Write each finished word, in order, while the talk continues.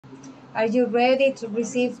Are you ready to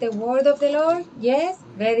receive the word of the Lord? Yes?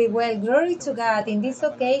 Very well. Glory to God. In this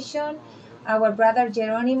occasion, our brother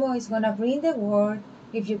Jerónimo is going to bring the word.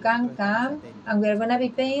 If you can come, and we are going to be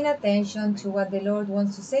paying attention to what the Lord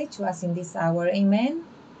wants to say to us in this hour. Amen?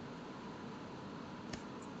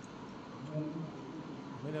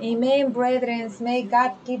 Amen, brethren. May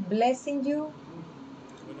God keep blessing you.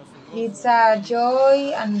 It's a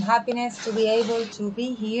joy and happiness to be able to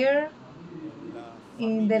be here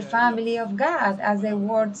in the family of God. As the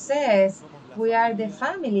word says, we are the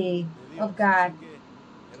family of God.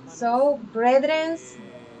 So, brethren,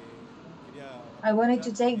 I wanted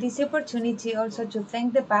to take this opportunity also to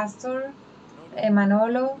thank the pastor,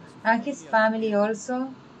 Manolo, and his family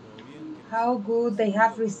also, how good they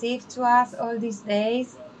have received to us all these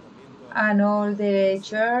days, and all the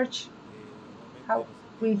church, how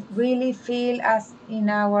we really feel as in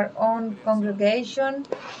our own congregation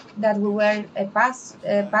that we were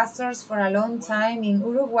pastors for a long time in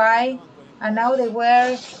Uruguay, and now they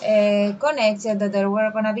were connected, that they were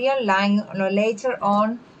going to be online later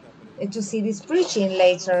on to see this preaching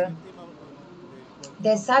later.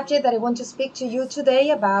 The subject that I want to speak to you today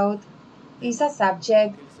about is a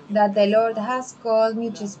subject that the Lord has called me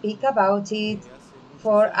to speak about it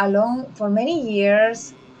for many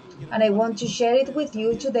years, and I want to share it with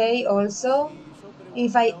you today also.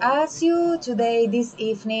 If I ask you today, this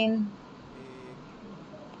evening,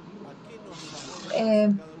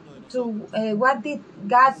 what did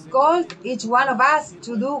God call each one of us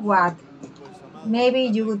to do what? Maybe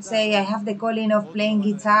you would say, I have the calling of playing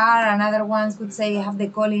guitar. Another ones could say, I have the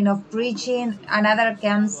calling of preaching. Another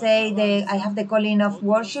can say, I have the calling of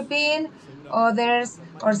worshiping. Others,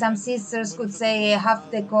 or some sisters could say, I have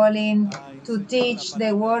the calling to teach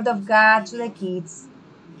the word of God to the kids.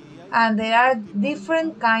 And there are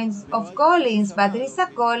different kinds of callings, but there is a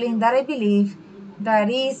calling that I believe that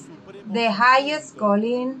is the highest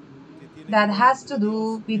calling that has to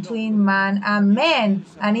do between man and man,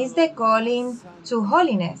 and is the calling to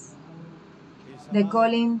holiness. The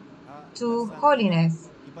calling to holiness.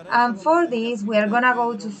 And for this, we are going to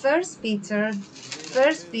go to First Peter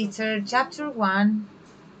chapter 1,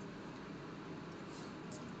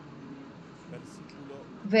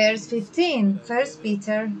 verse 15. First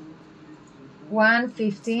Peter 1,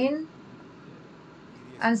 15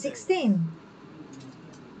 and 16.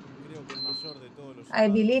 I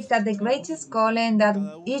believe that the greatest calling that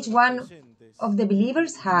each one of the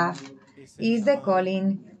believers have is the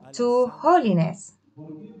calling to holiness.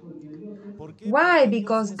 Why?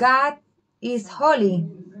 Because God is holy.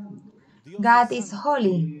 God is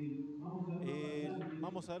holy.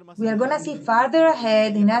 We are going to see further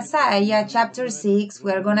ahead in Isaiah chapter 6.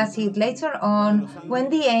 We are going to see it later on. When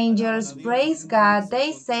the angels praise God,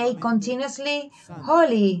 they say continuously,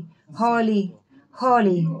 holy, holy,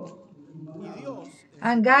 holy.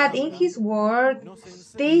 And God in His Word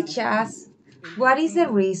teaches us what is the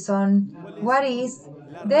reason,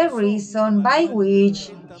 by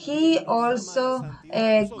which He also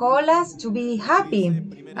calls us to be happy.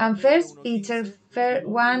 And First Peter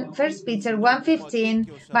 1:15,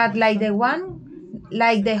 but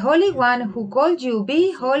like the Holy One who called you,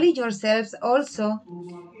 be holy yourselves also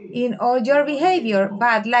in all your behavior.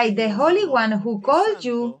 But like the Holy One who called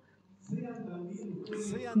you,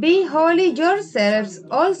 be holy yourselves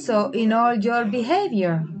also in all your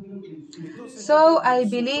behavior. So I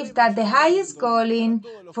believe that the highest calling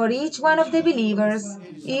for each one of the believers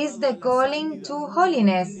is the calling to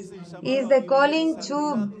holiness, is the calling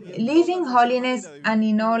to living holiness and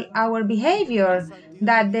in all our behavior,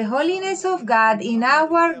 that the holiness of God in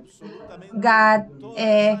our God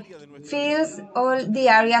fills all the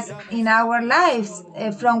areas in our lives,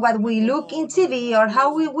 from what we look in TV or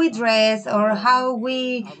how we dress or how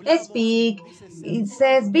we speak. It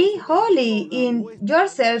says, be holy in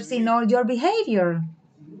yourselves in all your behavior.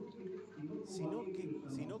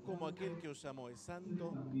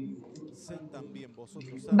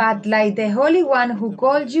 But like the Holy One who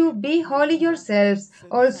called you, be holy yourselves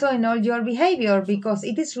also in all your behavior, because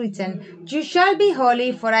it is written, you shall be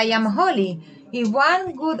holy, for I am holy. If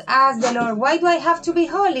one would ask the Lord, why do I have to be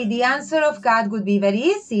holy? The answer of God would be very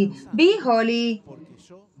easy. Be holy,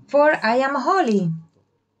 for I am holy.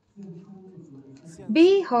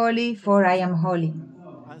 Be holy, for I am holy.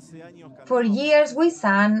 For years we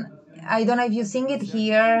sang, I don't know if you sing it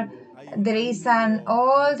here, there is an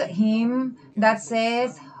old hymn that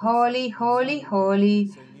says, holy, holy,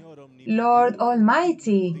 holy, Lord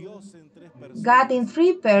Almighty, God in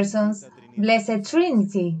three persons, Blessed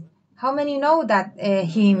Trinity. How many know that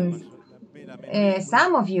hymn?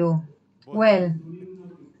 Some of you. Well,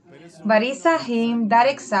 but it's a hymn that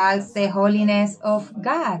exalts the holiness of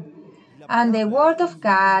God. And the Word of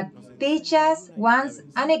God teaches once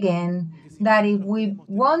and again that if we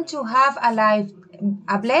want to have a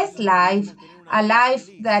blessed life, a life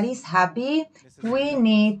that is happy, we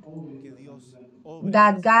need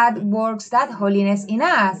that God works that holiness in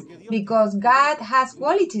us, because God has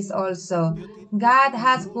qualities also. God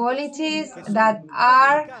has qualities that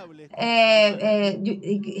are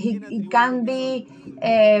it can be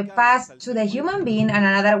passed to the human being, and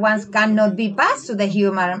another ones cannot be passed to the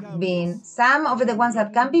human being. Some of the ones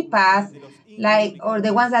that can be passed, or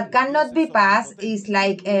the ones that cannot be passed, is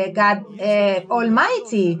like God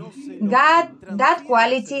Almighty. God, that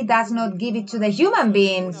quality does not give it to the human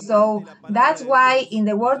being. So that's why in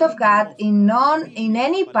the Word of God, in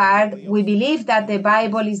any part, we believe that the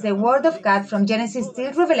Bible is the Word of God from Genesis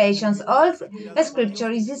till Revelations. All Scripture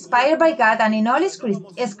is inspired by God, and in all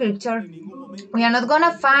Scripture, we are not going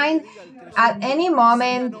to find at any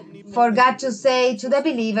moment for God to say to the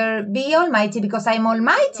believer, be almighty because I'm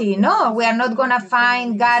almighty. No, we are not going to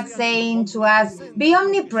find God saying to us, be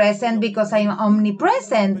omnipresent because I'm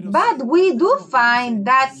omnipresent. But we do find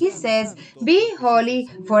that He says, be holy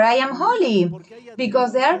for I am holy.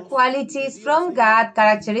 Because there are qualities from God,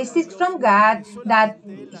 characteristics from God, that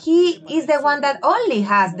He is the one that only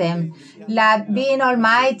has them. Like being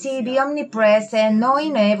almighty, be omnipresent,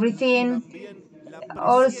 knowing everything.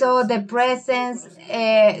 Also the presence,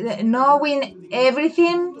 knowing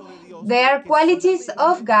everything. They are qualities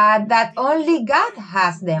of God that only God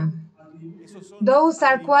has them. Those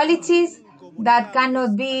are qualities that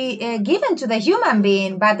cannot be given to the human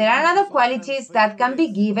being, but there are other qualities that can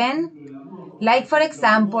be given. Like, for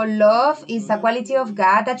example, love is a quality of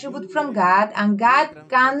God, attribute from God, and God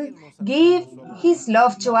can give His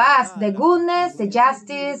love to us, the goodness, the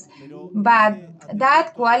justice, but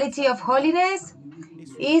that quality of holiness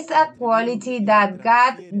is a quality that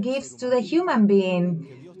God gives to the human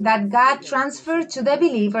being, that God transfers to the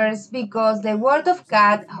believers, because the Word of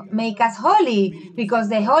God makes us holy, because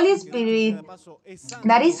the Holy Spirit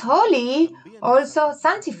that is holy also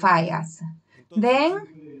sanctifies us. Then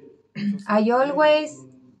I always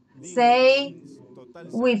say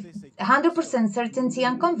with 100% certainty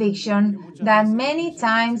and conviction that many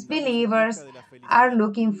times believers are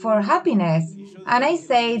looking for happiness. And I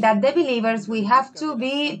say that the believers, we have to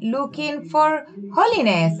be looking for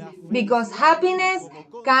holiness, because happiness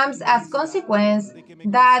comes as consequence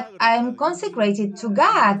that I'm consecrated to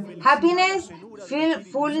God. Happiness,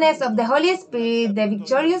 fullness of the Holy Spirit, the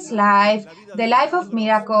victorious life, the life of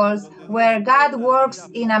miracles, where God works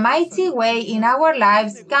in a mighty way in our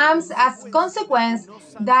lives, comes as consequence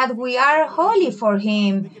that we are holy for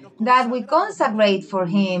Him, that we consecrate for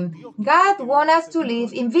Him. God wants us to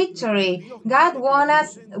live in victory. God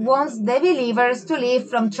wants the believers to live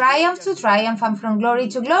from triumph to triumph and from glory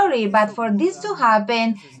to glory. But for this to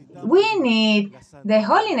happen, we need the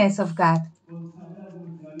holiness of God.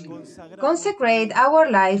 Consecrate our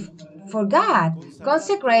life for God.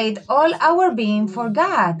 Consecrate all our being for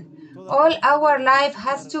God. All our life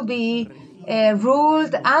has to be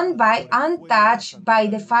ruled and untouched by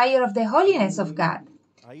the fire of the holiness of God.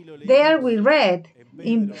 There we read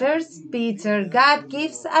in 1 Peter, God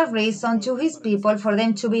gives a reason to His people for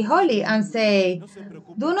them to be holy, and say,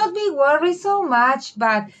 do not be worried so much,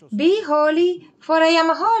 but be holy, for I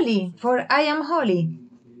am holy, for I am holy.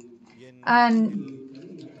 And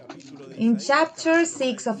in chapter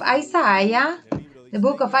 6 of Isaiah, the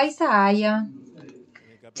book of Isaiah,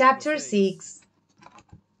 chapter 6,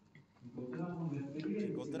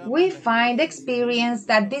 we find the experience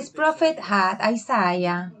that this prophet had,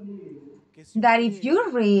 Isaiah, that if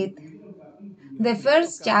you read the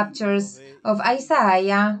first chapters of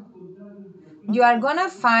Isaiah, you are going to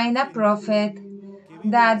find a prophet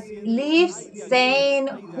that lives saying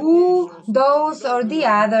who those or the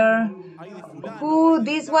other, who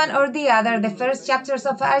this one or the other, the first chapters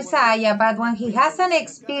of Isaiah. But when he has an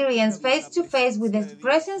experience face to face with the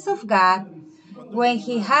presence of God, when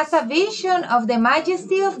he has a vision of the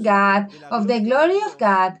majesty of God, of the glory of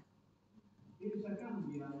God,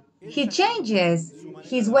 he changes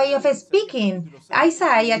his way of speaking.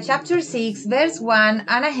 Isaiah chapter 6, verse 1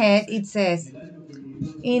 and ahead, it says,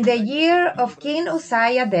 in the year of King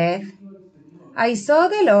Uzziah's death, I saw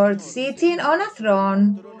the Lord sitting on a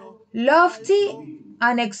throne, lofty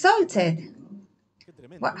and exalted.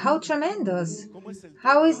 How tremendous!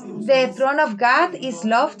 How is the throne of God is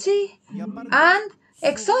lofty and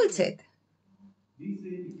exalted,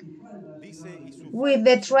 with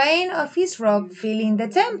the train of his robe filling the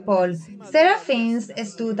temple. Seraphims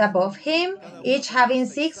stood above him, each having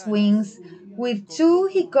 6 wings. With 2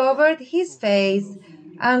 he covered his face,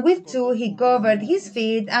 and with 2 he covered his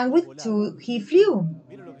feet, and with 2 he flew.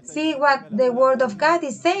 See what the word of God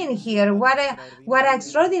is saying here. What an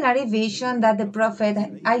extraordinary vision that the prophet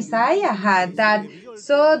Isaiah had, that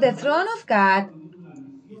saw the throne of God,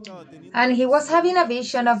 and he was having a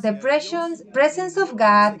vision of the presence of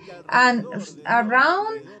God, and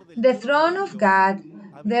around the throne of God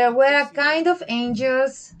there were a kind of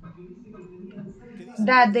angels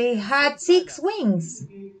that they had 6 wings,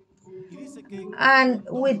 and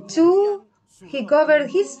with 2 he covered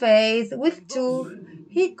his face, with 2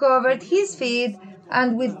 he covered his feet,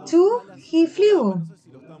 and with 2 he flew.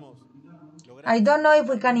 I don't know if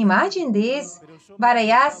we can imagine this, but I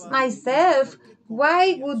ask myself,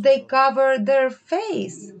 why would they cover their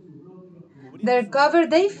face? They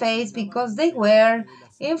covered their face because they were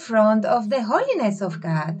in front of the holiness of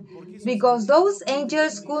God, because those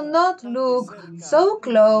angels could not look so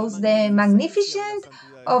close the magnificence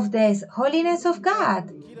of the holiness of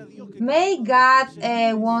God. May God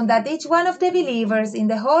want that each one of the believers in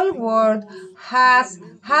the whole world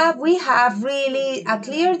we have really a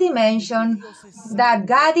clear dimension that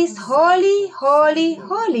God is holy, holy,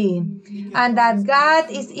 holy, and that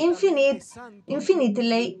God is infinitely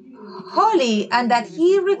holy, and that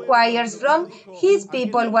he requires from his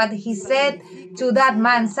people what he said to that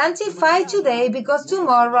man, sanctify today because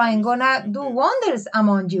tomorrow I'm gonna do wonders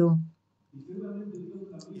among you.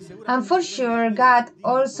 And for sure, God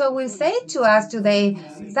also will say to us today,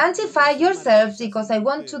 sanctify yourselves because I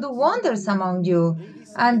want to do wonders among you.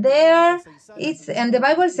 And and the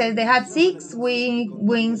Bible says they had 6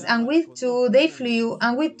 wings, and with 2 they flew,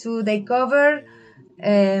 and with 2 they covered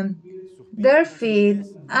their feet,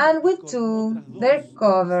 and with 2 they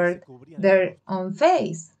covered their own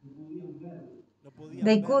face.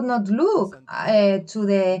 They could not look to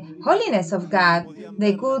the holiness of God.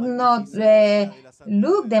 They could not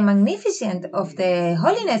look the magnificence of the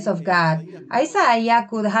holiness of God. Isaiah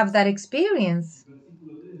could have that experience.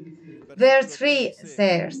 Verse 3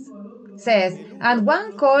 says, and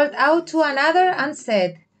one called out to another and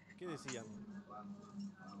said,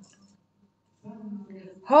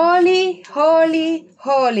 Holy, holy,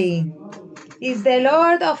 holy is the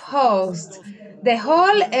Lord of hosts. The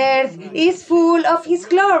whole earth is full of his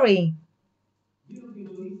glory.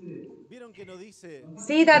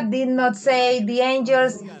 See, that did not say, the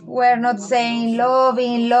angels were not saying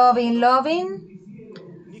loving, loving, loving,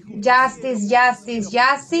 justice, justice,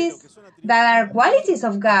 justice, that are qualities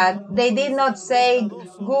of God. They did not say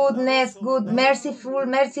goodness, good, merciful,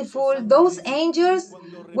 merciful. Those angels,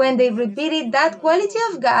 when they repeated that quality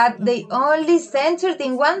of God, they only centered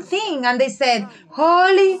in one thing, and they said,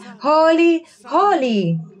 holy, holy,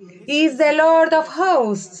 holy is the Lord of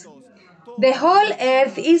hosts. The whole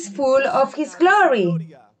earth is full of his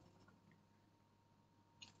glory.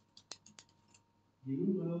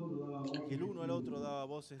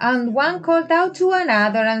 And one called out to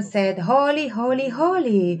another and said, Holy, holy,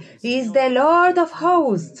 holy is the Lord of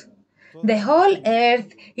hosts. The whole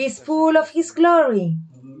earth is full of his glory.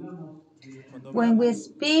 When we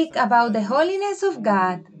speak about the holiness of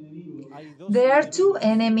God, there are 2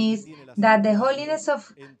 enemies that the holiness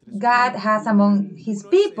of God has among his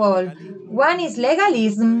people. One is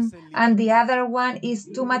legalism, and the other one is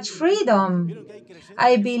too much freedom.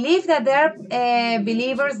 I believe that there are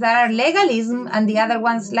believers that are legalism, and the other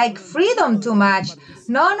ones like freedom too much.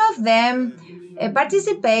 None of them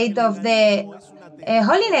participate of the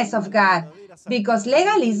holiness of God, because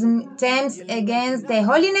legalism tempts against the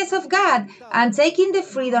holiness of God, and taking the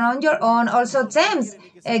freedom on your own also tempts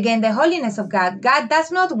against the holiness of God. God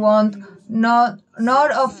does not want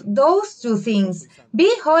nor of those 2 things. Be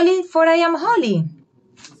holy, for I am holy.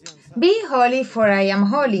 Be holy, for I am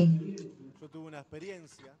holy.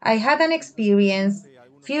 I had an experience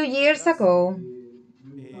a few years ago.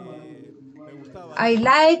 I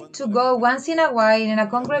like to go once in a while in a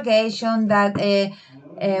congregation that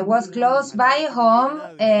was close by home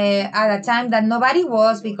at a time that nobody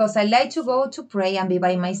was, because I like to go to pray and be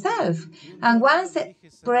by myself. And once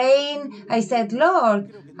praying, I said,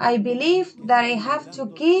 Lord, I believe that I have to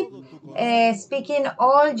keep speaking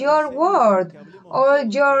all your word, all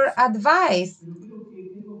your advice.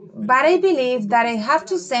 But I believe that I have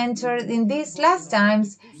to center in these last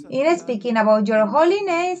times in speaking about your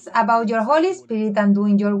holiness, about your Holy Spirit, and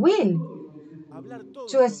doing your will.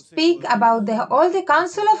 To speak about all the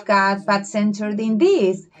counsel of God, but centered in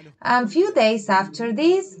this. And few days after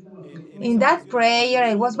this, in that prayer,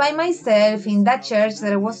 I was by myself. In that church,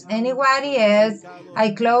 there was anybody else.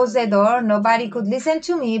 I closed the door. Nobody could listen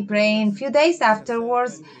to me praying. Few days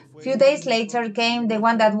afterwards, few days later, came the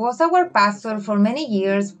one that was our pastor for many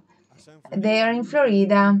years there in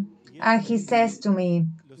Florida, and he says to me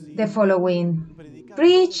the following: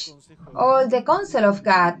 preach all the counsel of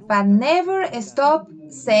God, but never stop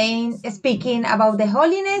speaking about the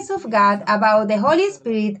holiness of God, about the Holy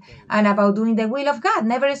Spirit, and about doing the will of God.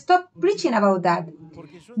 Never stop preaching about that.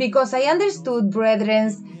 Because I understood,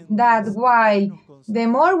 brethren, that while the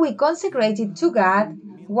more we consecrate it to God,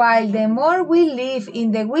 while the more we live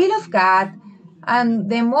in the will of God, and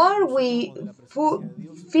the more we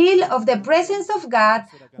feel of the presence of God,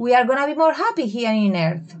 we are going to be more happy here on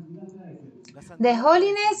earth. The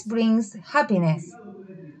holiness brings happiness.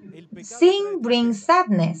 Sin brings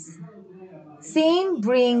sadness. Sin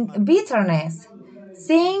brings bitterness.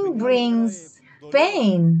 Sin brings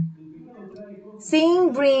pain.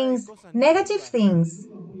 Sin brings negative things.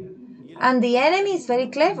 And the enemy is very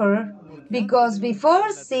clever, because before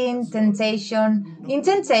sin, in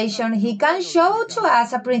temptation, he can show to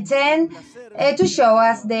us, pretend to show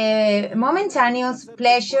us the momentaneous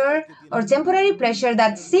pleasure or temporary pleasure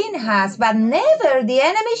that sin has, but never the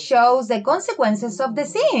enemy shows the consequences of the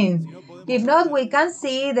sin. If not, we can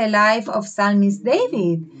see the life of Psalmist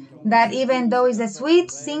David, that even though he's a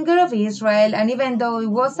sweet singer of Israel, and even though he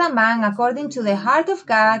was a man according to the heart of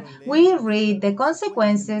God, we read the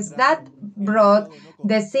consequences that brought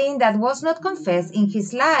the sin that was not confessed in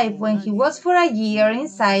his life, when he was for a year in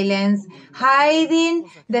silence, hiding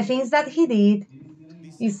the things that he did.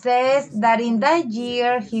 It says that in that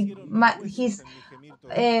year his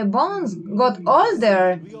bones got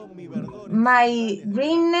older, my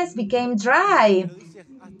greenness became dry,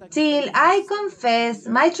 till I confessed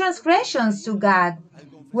my transgressions to God.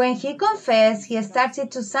 When he confessed, he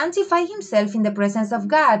started to sanctify himself in the presence of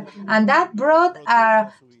God, and that brought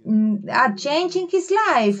a change in his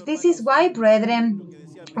life. This is why, brethren,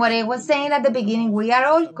 what I was saying at the beginning, we are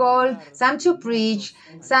all called, some to preach,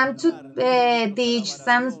 some to teach,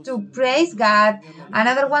 some to praise God,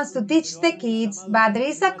 another ones to teach the kids, but there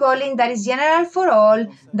is a calling that is general for all,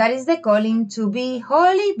 that is the calling to be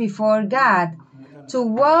holy before God, to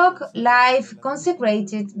walk life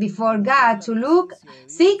consecrated before God, to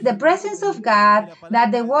seek the presence of God,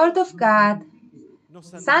 that the word of God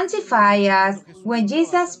sanctify us. When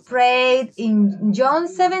Jesus prayed in John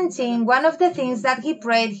 17, one of the things that he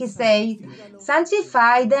prayed, he said,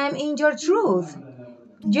 sanctify them in your truth.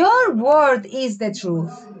 Your word is the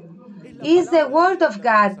truth. Is the word of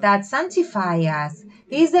God that sanctifies us.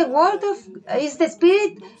 Is the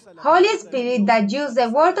Spirit, Holy Spirit, that use the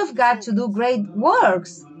word of God to do great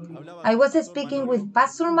works. I was speaking with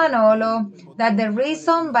Pastor Manolo that the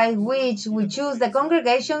reason by which we choose the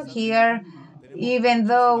congregation here, even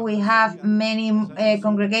though we have many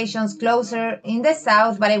congregations closer in the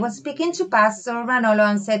south, but I was speaking to Pastor Manolo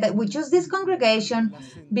and said that we choose this congregation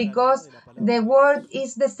because the word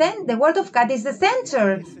of God is the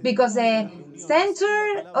center, because the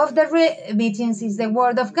center of the meetings is the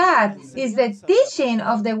word of God, is the teaching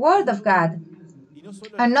of the word of God.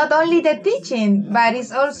 And not only the teaching, but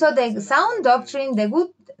it's also the sound doctrine, the good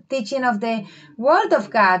teaching of the Word of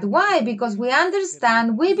God. Why? Because we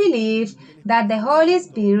understand, we believe that the Holy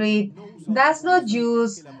Spirit does not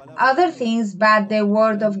use other things but the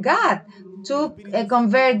Word of God to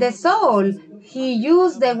convert the soul. He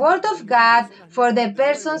used the word of God for the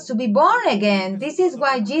persons to be born again. This is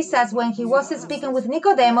why Jesus, when he was speaking with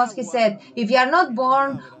Nicodemus, he said, if you are not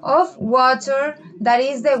born of water, that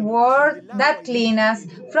is the word that cleans us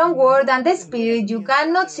from word and the spirit, you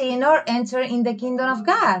cannot see nor enter in the kingdom of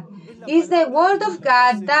God. It's the word of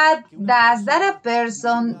God that does that a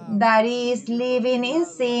person that is living in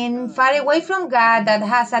sin, far away from God, that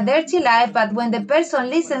has a dirty life, but when the person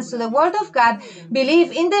listens to the word of God,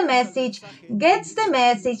 believe in the message, gets the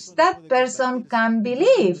message, that person can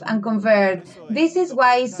believe and convert. This is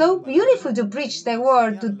why it's so beautiful to preach the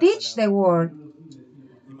word, to teach the word.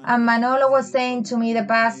 And Manolo was saying to me, the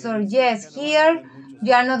pastor, yes, here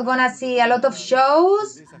you are not going to see a lot of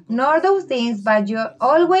shows, nor those things, but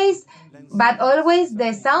always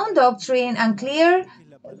the sound doctrine and clear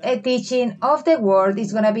teaching of the word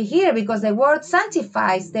is going to be here, because the word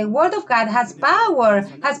sanctifies. The word of God has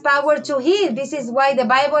power to heal. This is why the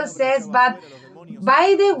Bible says, but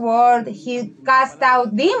by the word he cast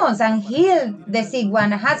out demons and healed the sick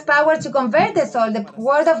one, has power to convert the soul. The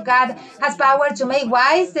word of God has power to make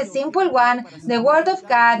wise the simple one. The word of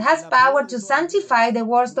God has power to sanctify the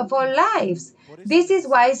worst of all lives. This is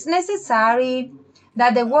why it's necessary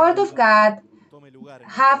that the word of God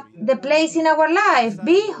have the place in our life.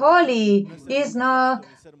 Be holy is not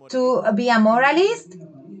to be a moralist.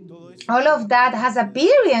 All of that has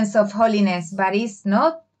appearance of holiness, but it's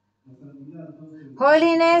not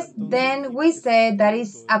holiness. Then we say that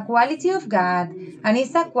is a quality of God, and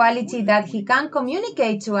it's a quality that he can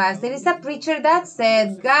communicate to us. There is a preacher that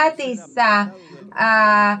said God is a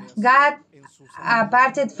God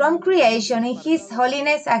aparted from creation in His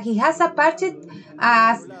holiness, and He has aparted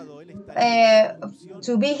us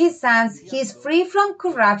to be His sons. He is free from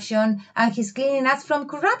corruption, and He's cleaning us from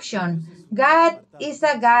corruption. God is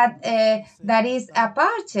a God that is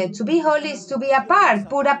aparted. To be holy is to be apart,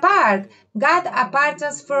 put apart. God aparts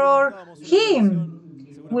us for Him.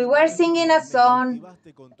 We were singing a song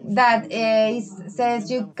that says,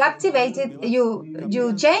 "You captivated, you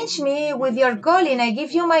changed me with your calling. I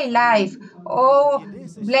give you my life, oh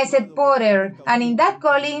blessed Potter." And in that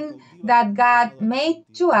calling that God made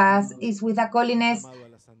to us is with a calling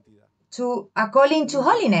to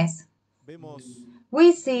holiness.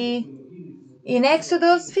 We see in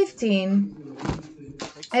Exodus 15,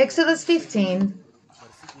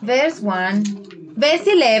 verse 1, verse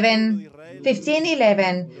 11,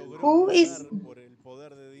 15:11. Who is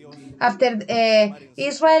after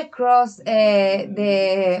Israel crossed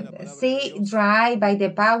the sea dry by the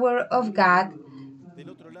power of God,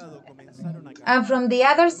 and from the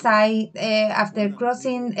other side, after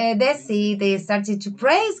crossing the sea, they started to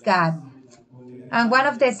praise God. And one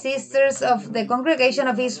of the sisters of the congregation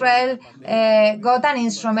of Israel got an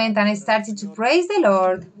instrument and started to praise the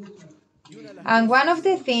Lord. And one of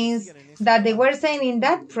the things that they were saying in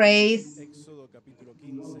that praise,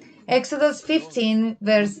 Exodus 15,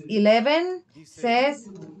 verse 11, says,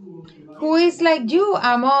 "Who is like you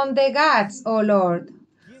among the gods, O Lord?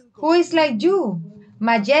 Who is like you,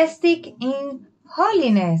 majestic in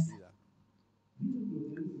holiness?"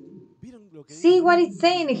 See what it's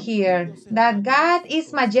saying here, that God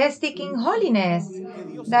is majestic in holiness,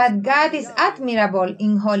 that God is admirable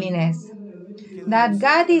in holiness, that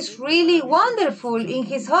God is really wonderful in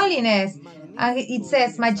His holiness. And it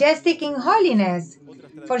says majestic in holiness.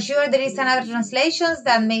 For sure, there is another translations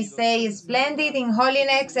that may say splendid in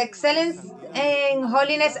holiness, excellence in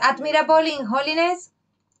holiness, admirable in holiness.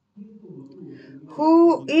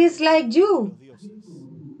 Who is like you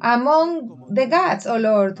among the gods, O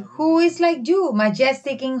Lord? Who is like you,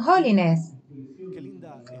 majestic in holiness?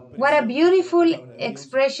 What a beautiful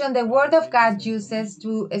expression the Word of God uses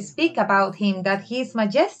to speak about Him, that He is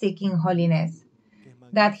majestic in holiness.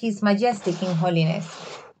 That He is majestic in holiness.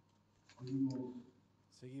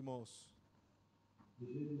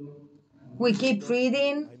 We keep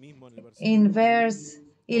reading. In verse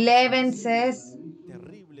 11 says,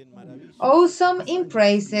 "Awesome in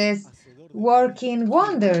praises, working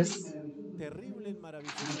wonders."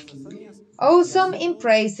 Awesome in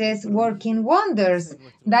praises, working wonders.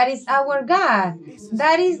 That is our God.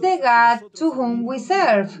 That is the God to whom we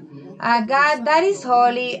serve. A God that is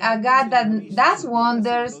holy, a God that does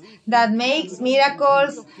wonders, that makes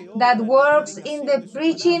miracles, that works in the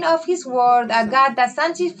preaching of His word, a God that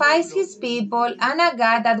sanctifies His people, and a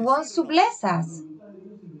God that wants to bless us.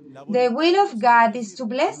 The will of God is to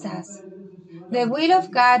bless us. The will of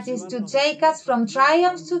God is to take us from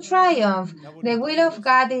triumph to triumph. The will of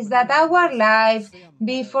God is that our life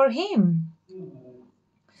be for Him.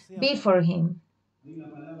 Be for Him.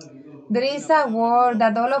 There is a word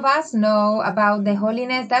that all of us know about the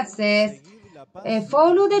holiness that says,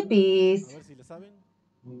 follow the peace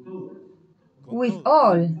with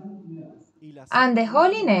all, and the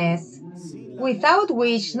holiness without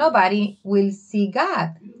which nobody will see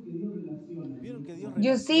God.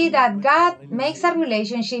 You see that God makes a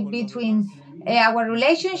relationship between our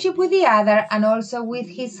relationship with the other and also with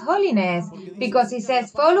His holiness, because He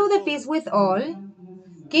says, follow the peace with all,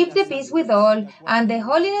 keep the peace with all, and the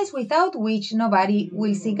holiness without which nobody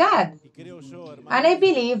will see God. And I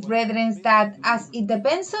believe, brethren, that as it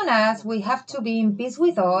depends on us, we have to be in peace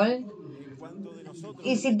with all.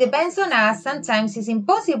 If it depends on us, sometimes it's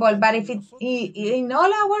impossible, but if it in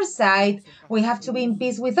all our side, we have to be in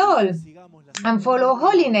peace with all and follow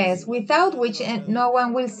holiness, without which no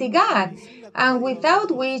one will see God, and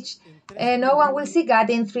without which no one will see God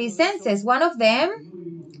in three senses. One of them,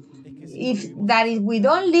 if we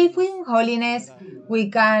don't live in holiness, we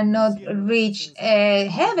cannot reach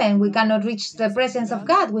heaven. We cannot reach the presence of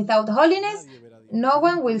God. Without holiness, no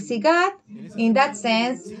one will see God. In that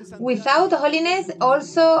sense, without holiness,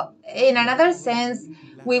 also in another sense,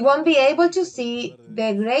 we won't be able to see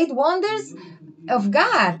the great wonders of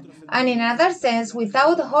God. And in another sense,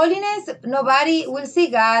 without holiness, nobody will see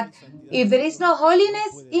God. If there is no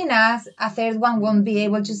holiness in us, a third one won't be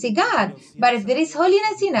able to see God. But if there is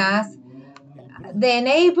holiness in us, the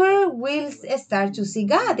neighbor will start to see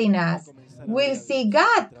God in us. Will see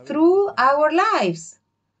God through our lives.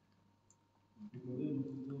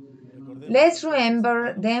 Let's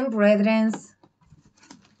remember then, brethren,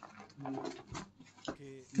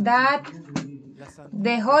 that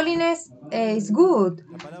The holiness is good.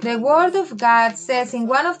 The Word of God says in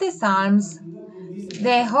one of the Psalms,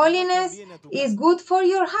 the holiness is good for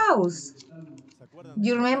your house.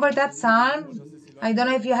 You remember that psalm? I don't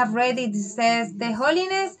know if you have read it. It says, the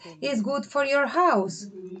holiness is good for your house.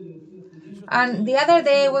 And the other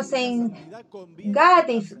day I was saying, God,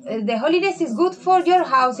 if the holiness is good for your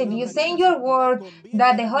house, if you say in your word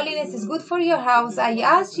that the holiness is good for your house,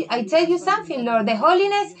 I tell you something, Lord, the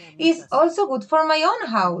holiness is also good for my own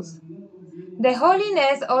house. The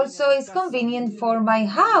holiness also is convenient for my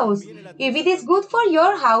house. If it is good for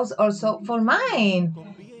your house, also for mine.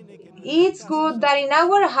 It's good that in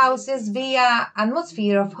our houses be an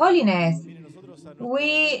atmosphere of holiness.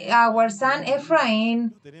 Our son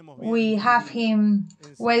Ephraim, we have him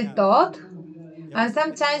well taught, and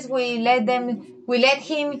sometimes we let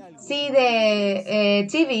him see the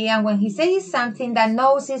TV, and when he says something that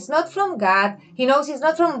knows it's not from God, he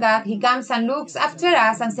comes and looks after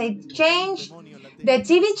us and says, change the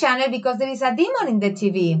TV channel because there is a demon in the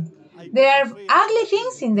TV. There are ugly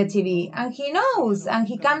things in the TV, and he knows, and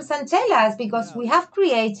he comes and tells us because we have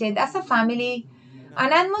created as a family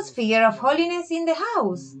an atmosphere of holiness in the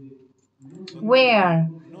house where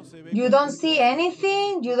you don't see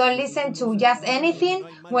anything, you don't listen to just anything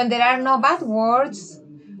when there are no bad words.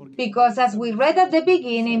 Because as we read at the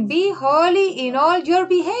beginning, be holy in all your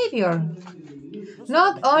behavior.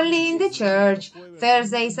 Not only in the church,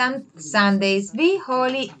 Thursdays and Sundays, be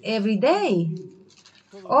holy every day.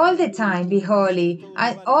 All the time be holy.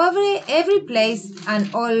 And every place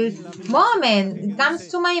and all moment it comes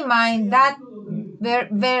to my mind that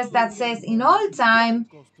verse that says, in all time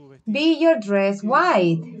be your dress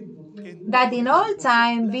white. That in all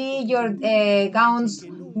time be your gowns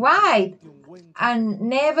white, and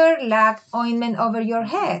never lack ointment over your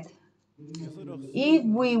head. If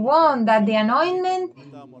we want that the anointment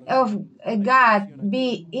of God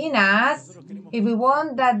be in us, if we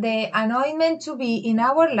want that the anointment to be in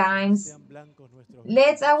our lives,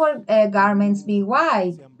 let our garments be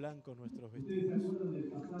white.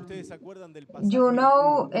 You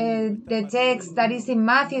know the text that is in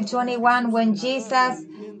Matthew 21 when Jesus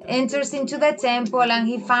enters into the temple and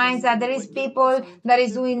he finds that there is people that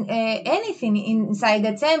is doing anything inside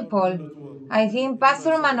the temple. I think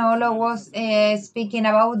Pastor Manolo was speaking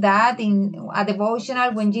about that in a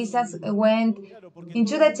devotional when Jesus went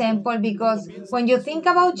into the temple, because when you think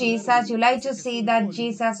about Jesus, you like to see that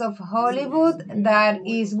Jesus of Hollywood that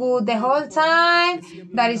is good the whole time,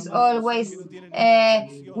 that is always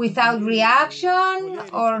without reaction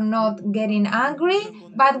or not getting angry.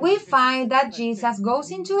 But we find that Jesus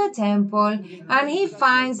goes into the temple and he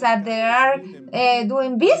finds that there are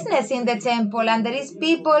doing business in the temple, and there is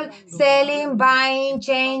people selling, buying,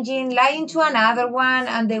 changing, lying to another one.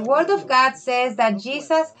 And the word of God says that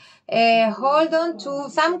Jesus hold on to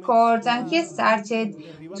some cords and he started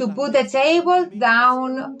to put the table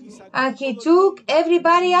down, and he took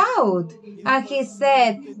everybody out, and he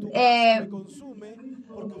said,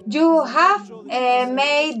 you have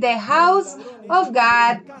made the house of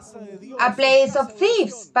God a place of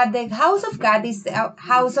thieves, but the house of God is a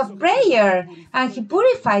house of prayer, and he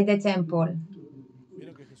purified the temple.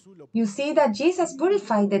 You see that Jesus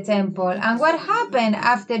purified the temple. And what happened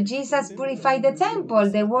after Jesus purified the temple?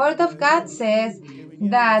 The word of God says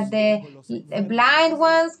that the blind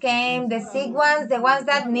ones came, the sick ones, the ones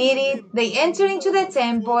that needed, they entered into the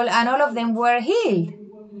temple and all of them were healed.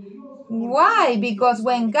 Why? Because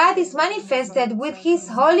when God is manifested with his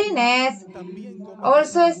holiness,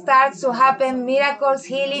 also starts to happen miracles,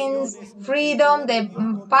 healings, freedom. The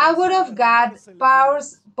power of God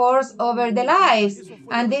pours over the lives.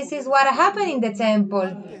 And this is what happened in the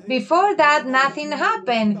temple. Before that, nothing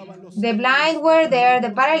happened. The blind were there,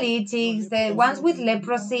 the paralytics, the ones with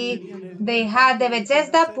leprosy. They had the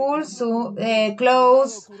Bethesda pool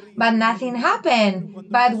closed, but nothing happened.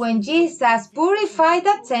 But when Jesus purified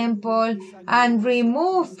the temple and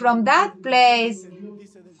removed from that place,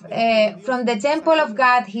 from the temple of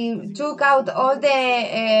God, he took out all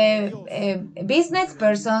the business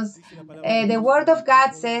persons. The word of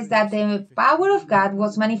God says that the power of God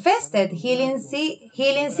was manifested, healing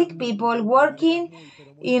sick people, working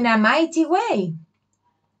in a mighty way.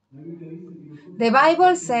 The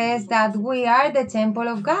Bible says that we are the temple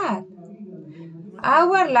of God.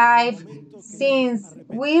 Our life, since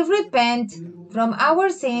we repent from our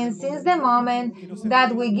sins, since the moment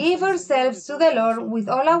that we give ourselves to the Lord with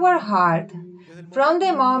all our heart, from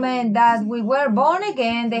the moment that we were born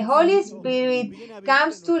again, the Holy Spirit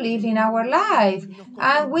comes to live in our life,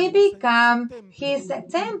 and we become His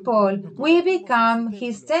temple. We become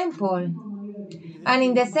His temple. And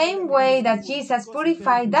in the same way that Jesus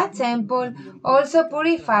purified that temple, also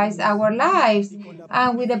purifies our lives.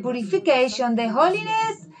 And with the purification, the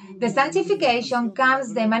holiness, the sanctification,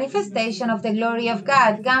 comes the manifestation of the glory of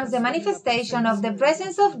God, comes the manifestation of the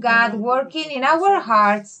presence of God working in our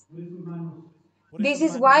hearts. This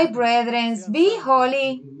is why, brethren, be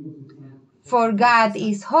holy, for God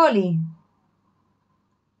is holy.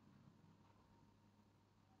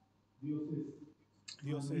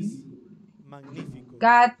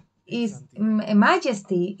 God is a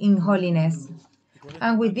majesty in holiness.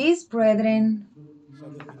 And with this, brethren,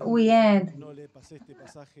 we end.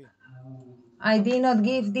 I did not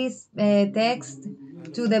give this text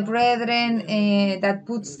to the brethren that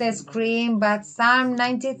puts the screen, but Psalm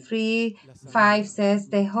 93:5 says,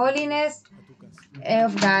 the holiness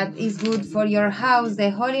of God is good for your house.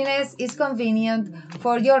 The holiness is convenient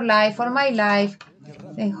for your life, for my life.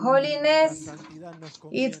 The holiness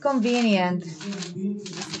is convenient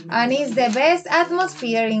and is the best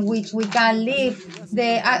atmosphere in which we can live.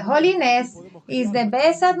 The holiness is the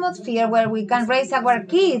best atmosphere where we can raise our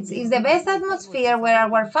kids. Is the best atmosphere where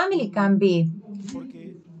our family can be.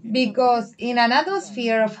 Because in an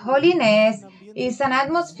atmosphere of holiness is an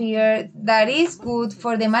atmosphere that is good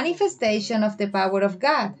for the manifestation of the power of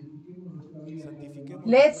God.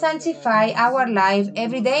 Let's sanctify our life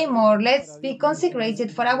every day more. Let's be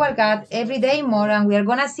consecrated for our God every day more, and we are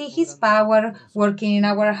going to see His power working in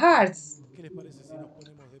our hearts.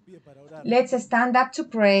 Let's stand up to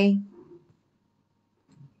pray.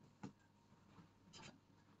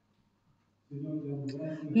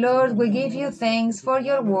 Lord, we give you thanks for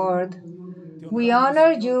your word. We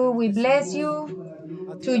honor you, we bless you.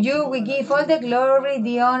 To you we give all the glory,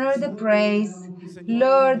 the honor, the praise.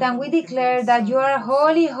 Lord, and we declare that you are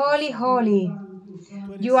holy, holy, holy.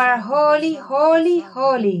 You are holy, holy,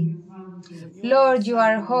 holy. Lord, you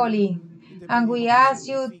are holy. And we ask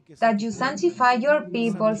you that you sanctify your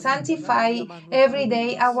people, sanctify every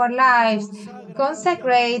day our lives,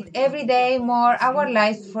 consecrate every day more our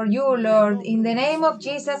lives for you, Lord. In the name of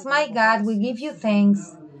Jesus, my God, we give you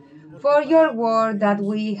thanks for your word that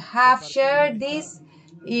we have shared this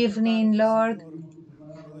evening, Lord,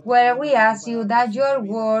 where we ask you that your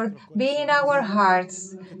word be in our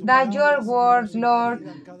hearts, that your word, Lord,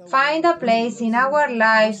 find a place in our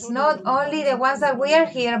lives, not only the ones that we are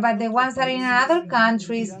here, but the ones that are in other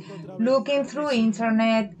countries, looking through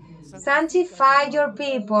internet. Sanctify your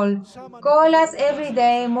people. Call us every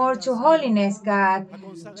day more to holiness, God,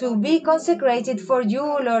 to be consecrated for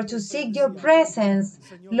you, Lord, to seek your presence.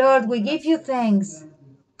 Lord, we give you thanks.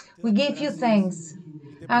 We give you thanks.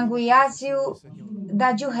 And we ask you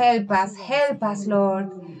that you help us. Help us,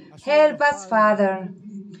 Lord. Help us, Father.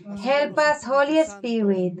 Help us, Holy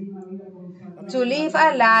Spirit, to live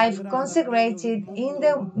a life consecrated in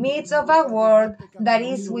the midst of a world that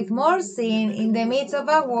is with more sin, in the midst of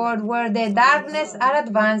a world where the darkness are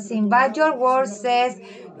advancing. But your word says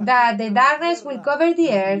that the darkness will cover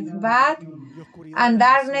the earth, and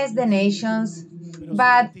darkness the nations.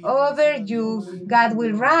 But over you, God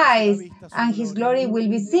will rise, and his glory will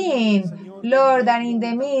be seen. Lord, and in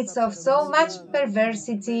the midst of so much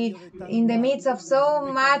perversity, in the midst of so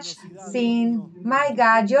much sin, my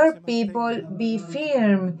God, your people be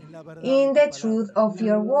firm in the truth of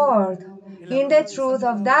your word, in the truth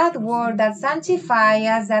of that word that sanctifies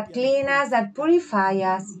us, that cleans us, that purifies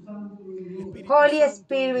us. Holy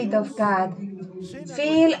Spirit of God,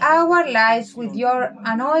 fill our lives with your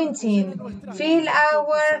anointing. Fill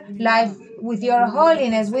our life with your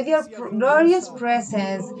holiness, with your glorious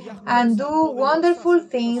presence, and do wonderful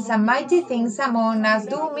things and mighty things among us.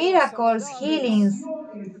 Do miracles, healings,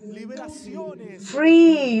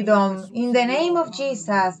 freedom. In the name of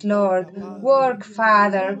Jesus, Lord. Work,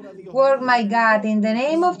 Father. Work, my God, in the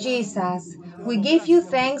name of Jesus. We give you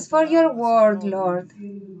thanks for your word, Lord.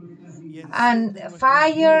 And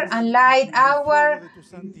fire and light our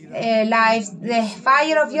lives, the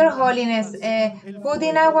fire of your holiness. Put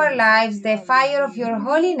in our lives the fire of your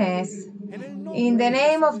holiness. In the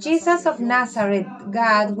name of Jesus of Nazareth,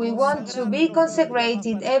 God, we want to be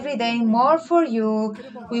consecrated every day more for you.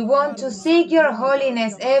 We want to seek your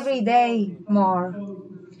holiness every day more,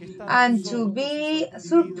 and to be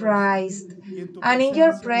surprised, and in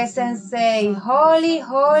your presence say, Holy,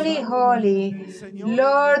 holy, holy,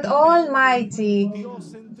 Lord Almighty,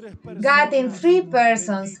 God in three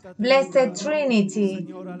persons, blessed Trinity.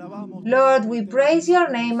 Lord, we praise your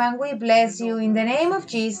name and we bless you in the name of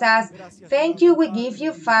Jesus. Thank you, we give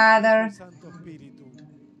you, Father,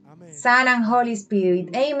 Son, and Holy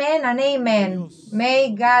Spirit. Amen and amen.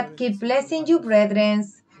 May God keep blessing you, brethren.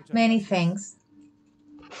 Many thanks.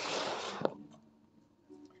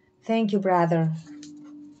 Thank you, brother.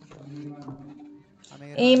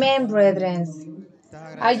 Amen, brethren.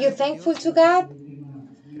 Are you thankful to God?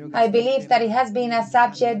 I believe that it has been a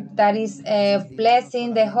subject that is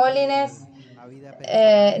blessing the holiness,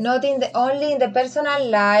 not only in the personal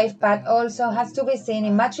life, but also has to be seen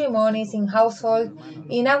in matrimonies, in household,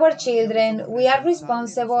 in our children. We are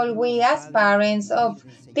responsible, we as parents, of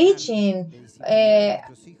teaching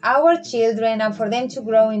our children and for them to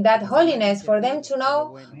grow in that holiness, for them to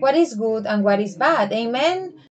know what is good and what is bad. Amen.